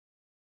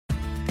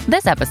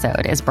This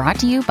episode is brought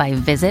to you by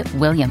Visit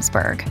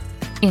Williamsburg.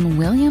 In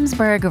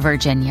Williamsburg,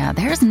 Virginia,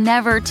 there's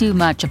never too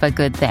much of a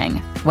good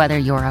thing. Whether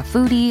you're a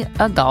foodie,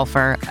 a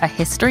golfer, a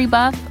history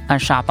buff, a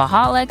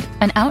shopaholic,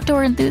 an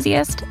outdoor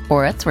enthusiast,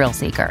 or a thrill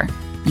seeker,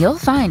 you'll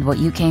find what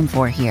you came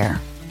for here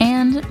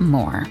and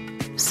more.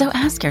 So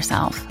ask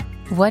yourself,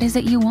 what is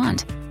it you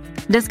want?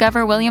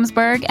 Discover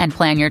Williamsburg and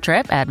plan your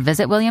trip at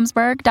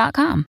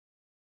visitwilliamsburg.com.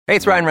 Hey,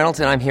 it's Ryan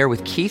Reynolds, and I'm here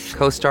with Keith,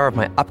 co-star of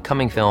my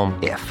upcoming film,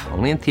 If,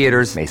 only in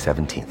theaters May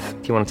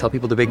 17th. Do you want to tell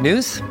people the big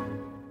news?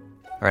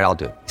 All right, I'll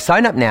do it.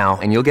 Sign up now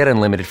and you'll get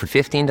unlimited for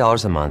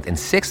 $15 a month and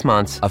 6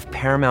 months of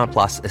Paramount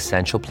Plus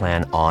Essential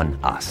Plan on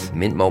us.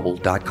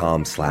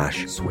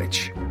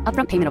 MintMobile.com/switch.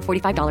 Upfront payment of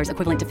 $45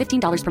 equivalent to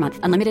 $15 per month.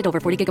 Unlimited over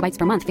 40 gigabytes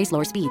per month. Face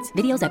lower speeds.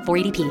 Videos at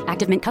 480p.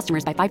 Active Mint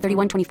customers by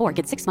 531.24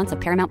 get 6 months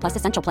of Paramount Plus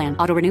Essential Plan.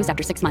 Auto renews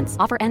after 6 months.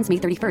 Offer ends May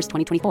 31st,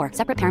 2024.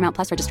 Separate Paramount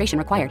Plus registration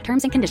required.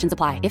 Terms and conditions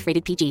apply if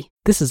rated PG.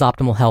 This is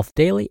Optimal Health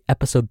Daily,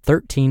 episode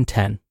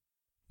 1310.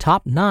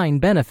 Top 9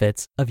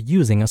 Benefits of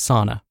Using a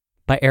Sauna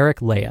by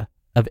Eric Leah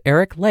of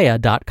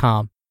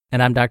ericleah.com.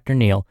 And I'm Dr.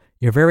 Neil,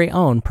 your very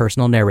own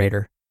personal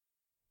narrator.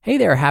 Hey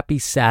there, happy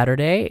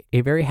Saturday, a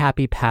very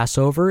happy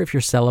Passover if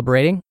you're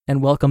celebrating,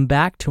 and welcome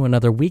back to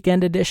another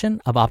weekend edition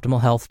of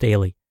Optimal Health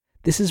Daily.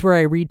 This is where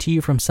I read to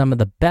you from some of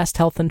the best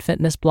health and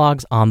fitness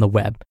blogs on the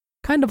web,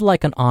 kind of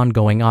like an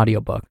ongoing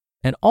audiobook,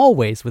 and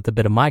always with a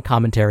bit of my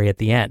commentary at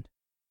the end.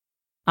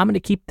 I'm going to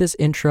keep this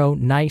intro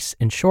nice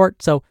and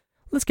short, so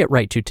let's get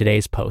right to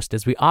today's post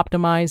as we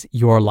optimize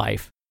your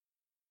life.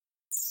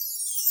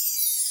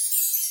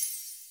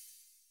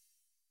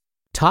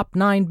 Top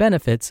 9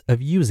 Benefits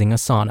of Using a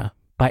Sauna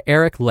by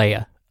Eric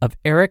Leah of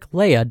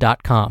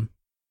ericleah.com.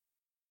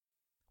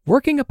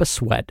 Working up a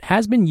sweat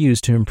has been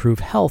used to improve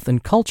health in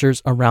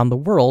cultures around the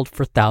world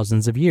for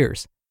thousands of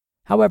years.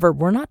 However,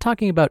 we're not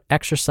talking about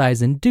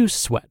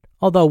exercise-induced sweat,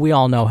 although we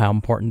all know how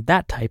important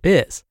that type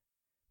is.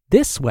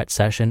 This sweat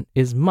session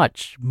is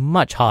much,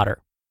 much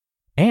hotter,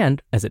 and,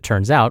 as it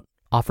turns out,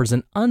 offers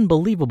an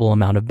unbelievable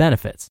amount of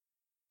benefits.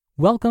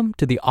 Welcome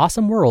to the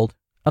awesome world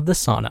of the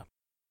sauna.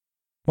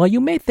 While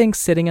you may think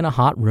sitting in a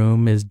hot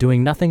room is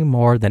doing nothing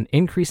more than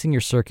increasing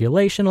your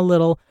circulation a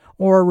little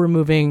or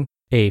removing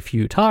a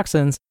few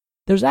toxins,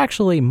 there's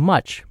actually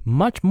much,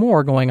 much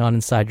more going on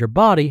inside your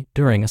body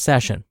during a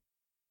session.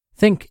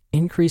 Think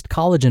increased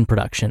collagen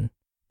production,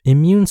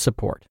 immune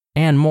support,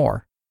 and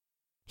more.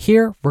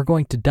 Here, we're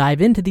going to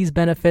dive into these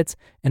benefits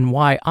and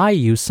why I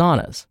use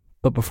saunas.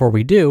 But before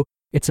we do,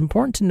 it's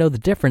important to know the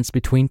difference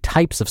between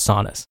types of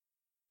saunas.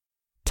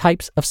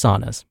 Types of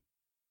saunas.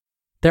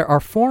 There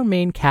are 4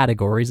 main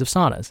categories of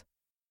saunas.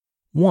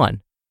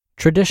 1.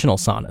 Traditional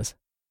saunas.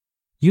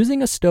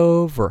 Using a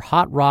stove or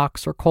hot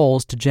rocks or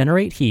coals to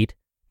generate heat,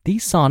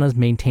 these saunas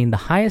maintain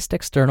the highest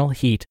external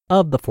heat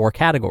of the 4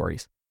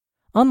 categories.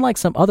 Unlike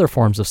some other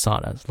forms of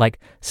saunas, like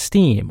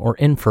steam or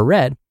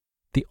infrared,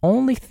 the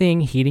only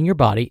thing heating your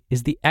body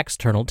is the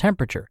external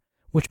temperature,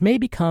 which may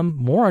become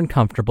more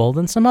uncomfortable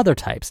than some other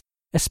types,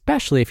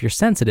 especially if you're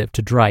sensitive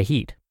to dry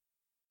heat.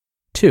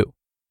 2.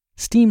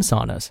 Steam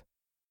saunas.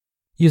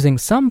 Using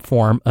some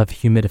form of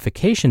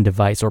humidification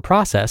device or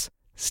process,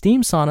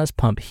 steam saunas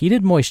pump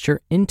heated moisture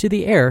into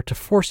the air to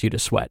force you to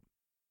sweat.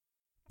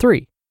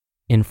 3.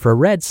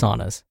 Infrared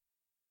saunas.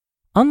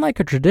 Unlike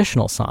a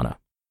traditional sauna,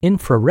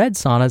 infrared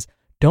saunas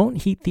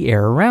don't heat the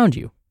air around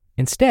you.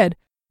 Instead,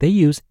 they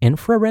use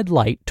infrared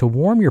light to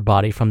warm your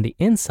body from the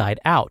inside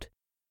out.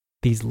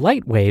 These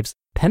light waves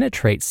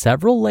penetrate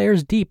several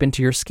layers deep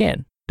into your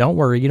skin. Don't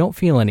worry, you don't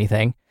feel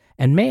anything,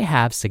 and may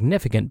have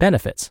significant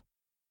benefits.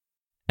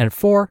 And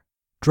 4.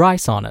 Dry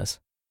saunas.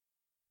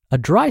 A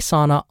dry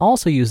sauna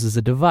also uses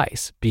a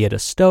device, be it a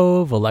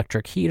stove,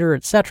 electric heater,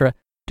 etc.,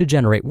 to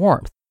generate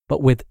warmth,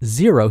 but with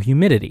zero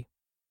humidity.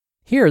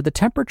 Here, the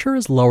temperature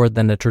is lower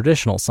than a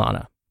traditional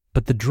sauna,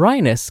 but the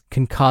dryness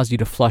can cause you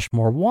to flush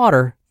more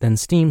water than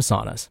steam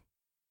saunas.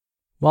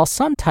 While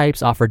some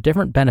types offer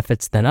different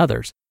benefits than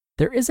others,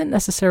 there isn't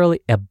necessarily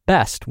a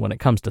best when it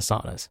comes to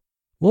saunas.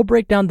 We'll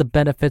break down the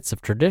benefits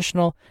of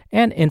traditional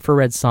and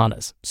infrared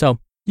saunas, so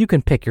you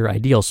can pick your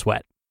ideal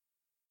sweat.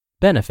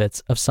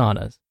 Benefits of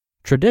saunas,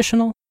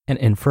 traditional and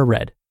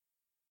infrared.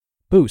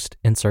 Boost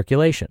in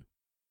circulation.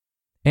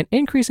 An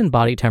increase in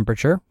body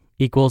temperature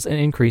equals an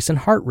increase in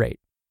heart rate,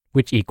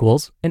 which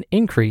equals an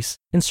increase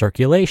in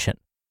circulation.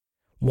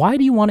 Why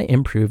do you want to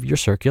improve your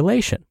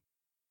circulation?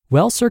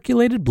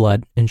 Well-circulated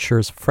blood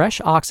ensures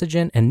fresh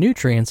oxygen and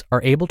nutrients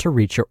are able to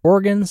reach your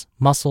organs,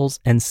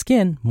 muscles, and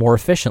skin more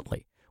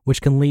efficiently,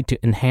 which can lead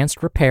to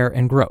enhanced repair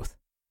and growth.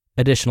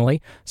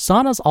 Additionally,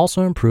 saunas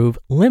also improve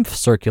lymph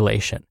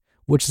circulation,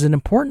 which is an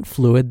important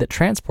fluid that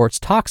transports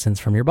toxins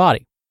from your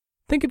body.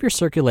 Think of your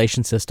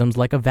circulation systems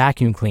like a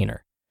vacuum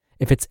cleaner.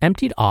 If it's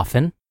emptied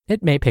often,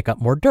 it may pick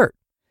up more dirt.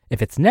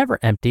 If it's never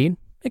emptied,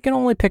 it can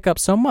only pick up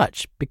so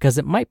much because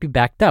it might be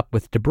backed up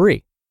with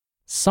debris.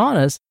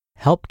 Saunas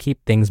help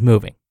keep things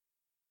moving.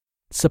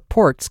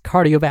 Supports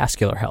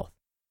cardiovascular health.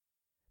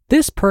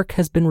 This perk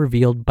has been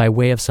revealed by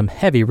way of some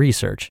heavy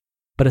research,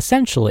 but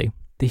essentially,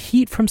 the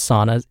heat from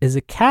saunas is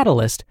a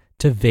catalyst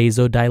to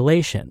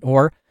vasodilation,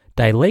 or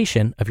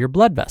dilation of your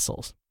blood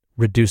vessels,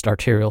 reduced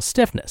arterial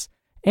stiffness,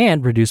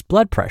 and reduced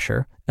blood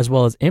pressure, as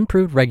well as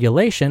improved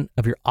regulation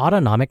of your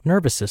autonomic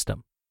nervous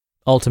system.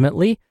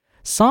 Ultimately,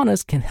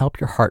 saunas can help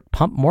your heart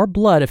pump more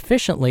blood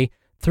efficiently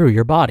through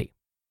your body.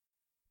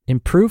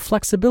 Improve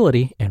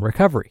flexibility and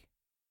recovery.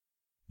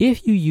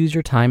 If you use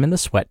your time in the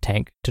sweat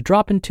tank to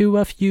drop into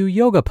a few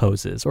yoga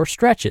poses or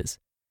stretches,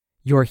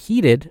 your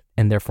heated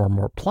and therefore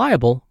more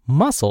pliable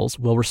muscles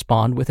will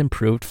respond with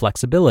improved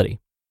flexibility.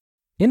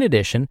 In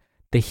addition,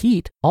 the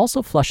heat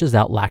also flushes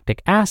out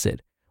lactic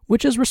acid,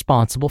 which is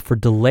responsible for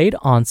delayed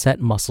onset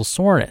muscle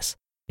soreness,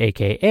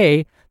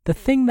 aka the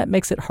thing that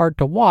makes it hard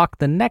to walk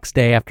the next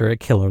day after a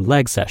killer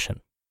leg session.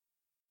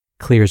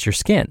 Clears your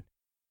skin.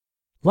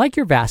 Like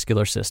your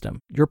vascular system,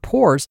 your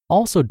pores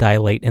also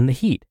dilate in the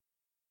heat.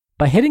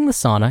 By hitting the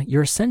sauna,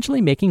 you're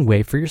essentially making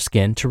way for your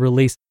skin to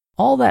release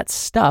all that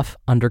stuff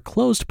under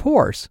closed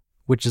pores,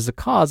 which is a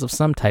cause of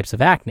some types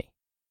of acne.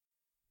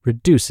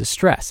 Reduces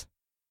stress.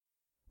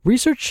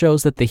 Research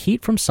shows that the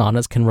heat from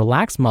saunas can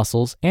relax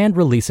muscles and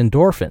release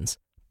endorphins,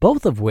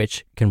 both of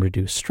which can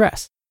reduce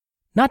stress.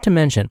 Not to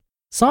mention,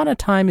 sauna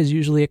time is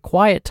usually a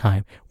quiet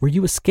time where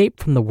you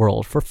escape from the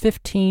world for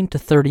 15 to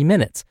 30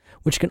 minutes,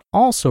 which can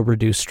also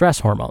reduce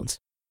stress hormones.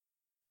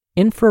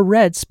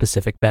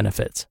 Infrared-specific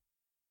benefits.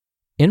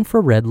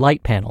 Infrared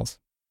light panels.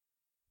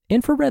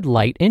 Infrared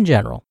light in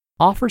general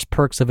offers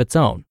perks of its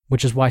own,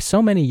 which is why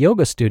so many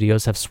yoga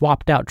studios have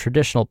swapped out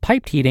traditional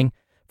piped heating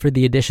for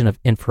the addition of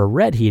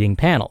infrared heating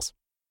panels.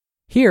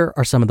 Here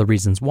are some of the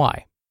reasons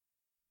why.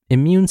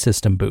 Immune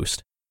system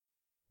boost.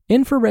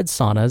 Infrared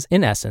saunas,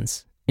 in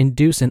essence,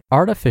 induce an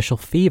artificial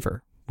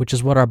fever, which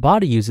is what our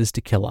body uses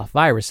to kill off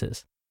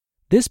viruses.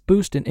 This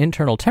boost in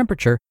internal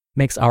temperature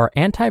makes our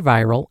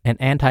antiviral and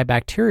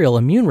antibacterial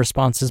immune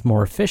responses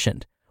more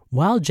efficient,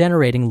 while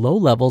generating low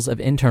levels of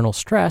internal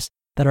stress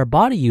that our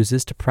body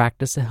uses to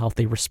practice a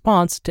healthy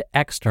response to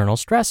external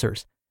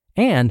stressors,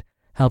 and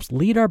helps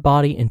lead our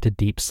body into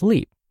deep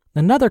sleep,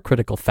 another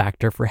critical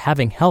factor for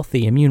having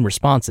healthy immune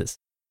responses.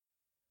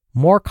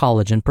 More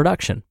collagen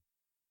production.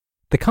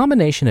 The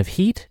combination of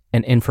heat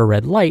and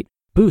infrared light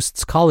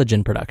boosts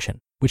collagen production,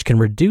 which can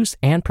reduce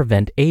and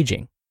prevent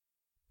aging.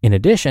 In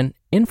addition,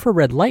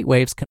 infrared light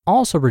waves can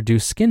also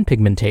reduce skin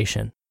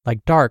pigmentation,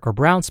 like dark or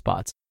brown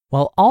spots,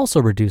 while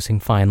also reducing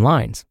fine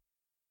lines.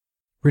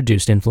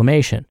 Reduced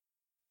inflammation.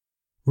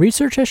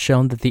 Research has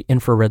shown that the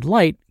infrared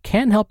light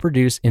can help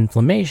reduce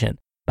inflammation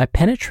by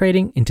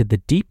penetrating into the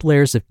deep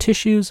layers of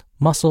tissues,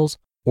 muscles,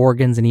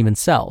 organs, and even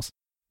cells.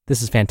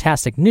 This is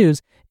fantastic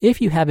news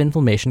if you have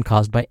inflammation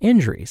caused by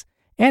injuries,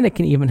 and it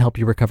can even help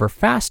you recover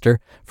faster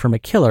from a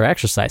killer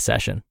exercise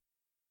session.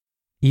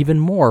 Even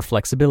more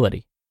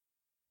flexibility.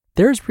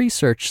 There's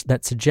research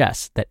that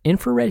suggests that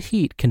infrared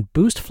heat can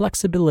boost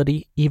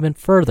flexibility even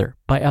further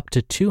by up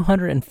to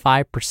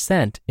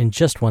 205% in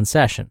just one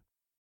session.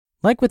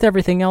 Like with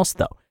everything else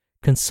though,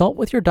 consult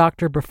with your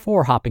doctor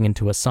before hopping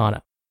into a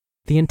sauna.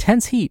 The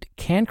intense heat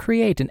can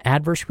create an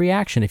adverse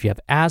reaction if you have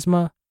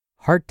asthma,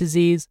 heart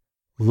disease,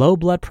 low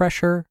blood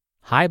pressure,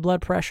 high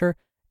blood pressure,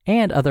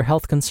 and other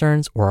health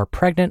concerns, or are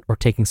pregnant or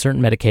taking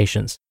certain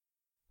medications.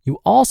 You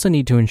also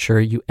need to ensure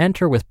you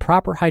enter with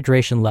proper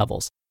hydration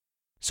levels,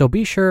 so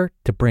be sure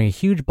to bring a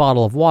huge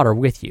bottle of water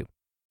with you.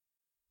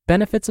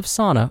 Benefits of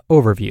sauna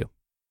overview.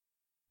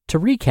 To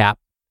recap,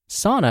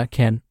 sauna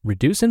can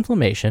reduce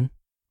inflammation,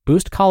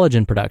 boost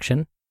collagen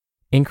production,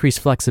 increase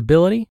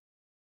flexibility,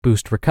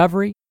 boost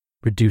recovery,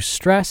 reduce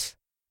stress,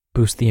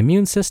 boost the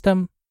immune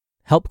system,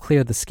 help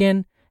clear the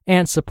skin,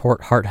 and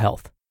support heart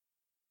health.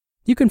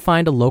 You can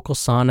find a local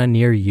sauna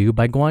near you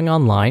by going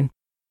online.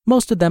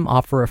 Most of them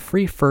offer a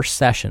free first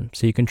session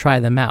so you can try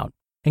them out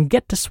and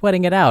get to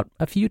sweating it out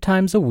a few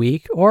times a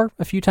week or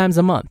a few times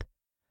a month.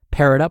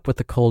 Pair it up with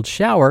a cold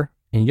shower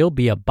and you'll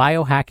be a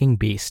biohacking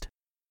beast.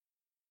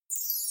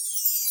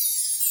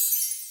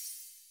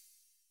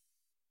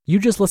 You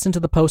just listened to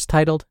the post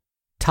titled,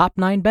 Top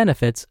 9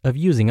 Benefits of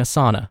Using a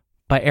Sauna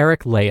by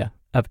Eric Leah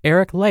of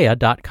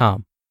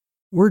ericleah.com.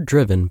 We're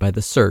driven by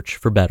the search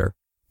for better,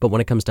 but when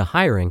it comes to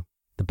hiring,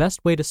 the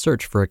best way to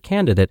search for a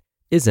candidate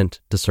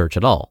isn't to search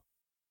at all.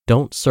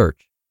 Don't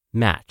search,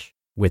 match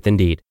with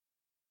Indeed.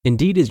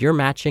 Indeed is your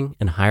matching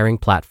and hiring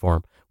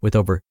platform with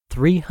over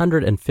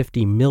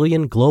 350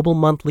 million global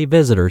monthly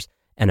visitors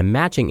and a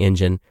matching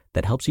engine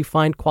that helps you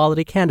find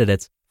quality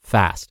candidates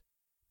fast.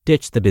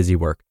 Ditch the busy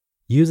work.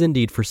 Use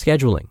Indeed for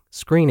scheduling,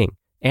 screening,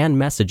 and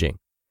messaging.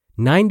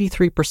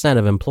 93%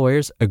 of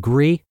employers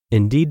agree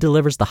Indeed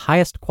delivers the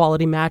highest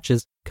quality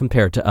matches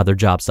compared to other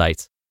job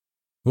sites.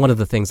 One of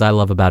the things I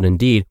love about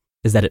Indeed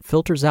is that it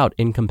filters out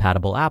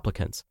incompatible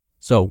applicants.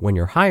 So when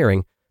you're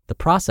hiring, the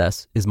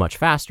process is much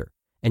faster,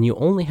 and you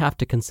only have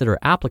to consider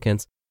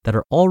applicants that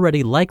are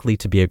already likely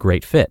to be a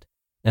great fit.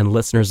 And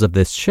listeners of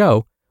this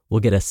show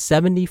will get a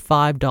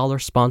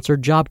 $75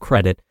 sponsored job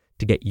credit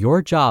to get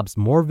your jobs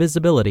more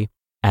visibility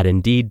at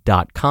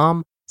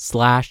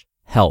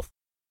Indeed.com/health.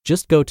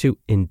 Just go to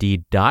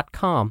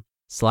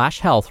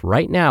Indeed.com/health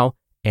right now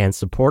and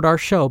support our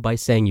show by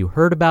saying you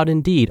heard about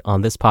Indeed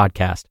on this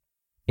podcast.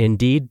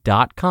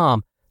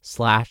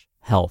 Indeed.com/health.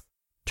 health.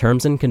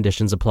 Terms and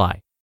conditions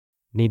apply.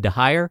 Need to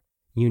hire?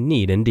 You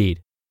need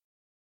Indeed.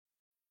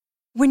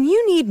 When you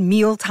need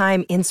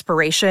mealtime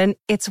inspiration,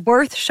 it's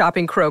worth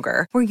shopping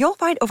Kroger, where you'll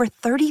find over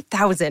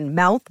 30,000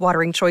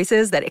 mouth-watering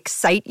choices that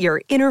excite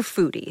your inner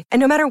foodie. And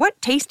no matter what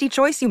tasty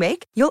choice you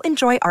make, you'll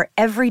enjoy our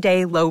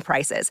everyday low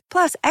prices,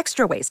 plus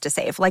extra ways to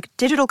save, like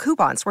digital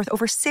coupons worth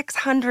over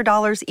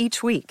 $600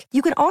 each week.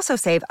 You can also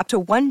save up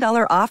to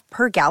 $1 off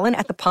per gallon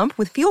at the pump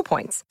with fuel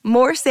points.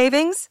 More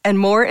savings and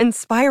more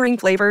inspiring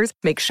flavors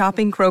make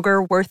shopping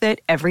Kroger worth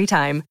it every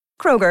time.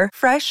 Kroger,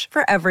 fresh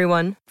for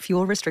everyone.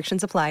 Fuel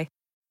restrictions apply.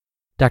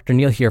 Dr.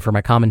 Neal here for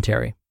my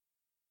commentary.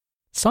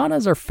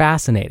 Saunas are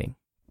fascinating,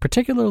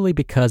 particularly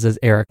because, as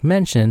Eric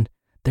mentioned,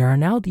 there are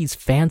now these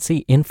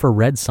fancy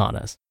infrared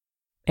saunas.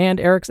 And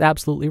Eric's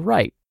absolutely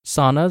right.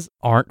 Saunas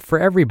aren't for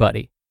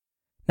everybody.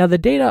 Now, the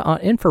data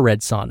on infrared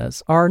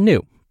saunas are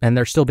new, and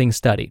they're still being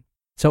studied.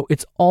 So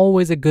it's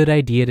always a good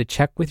idea to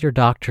check with your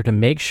doctor to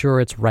make sure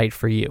it's right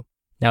for you.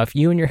 Now, if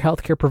you and your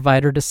healthcare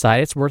provider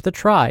decide it's worth a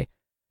try,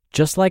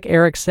 just like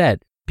Eric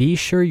said, be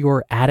sure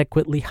you're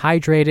adequately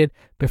hydrated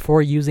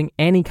before using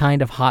any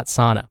kind of hot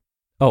sauna.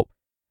 Oh,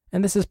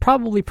 and this is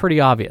probably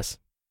pretty obvious,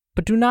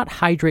 but do not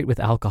hydrate with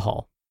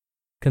alcohol.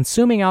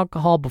 Consuming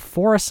alcohol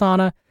before a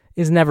sauna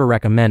is never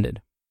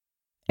recommended.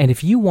 And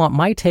if you want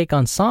my take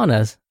on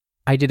saunas,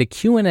 I did a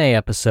Q&A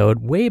episode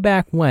way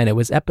back when. It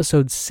was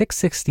episode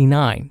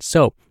 669.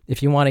 So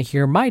if you want to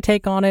hear my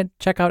take on it,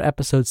 check out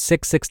episode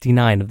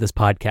 669 of this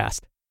podcast.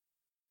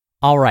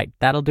 All right,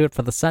 that'll do it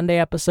for the Sunday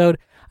episode.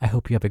 I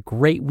hope you have a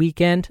great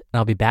weekend, and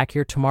I'll be back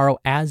here tomorrow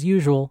as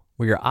usual,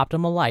 where your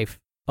optimal life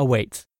awaits.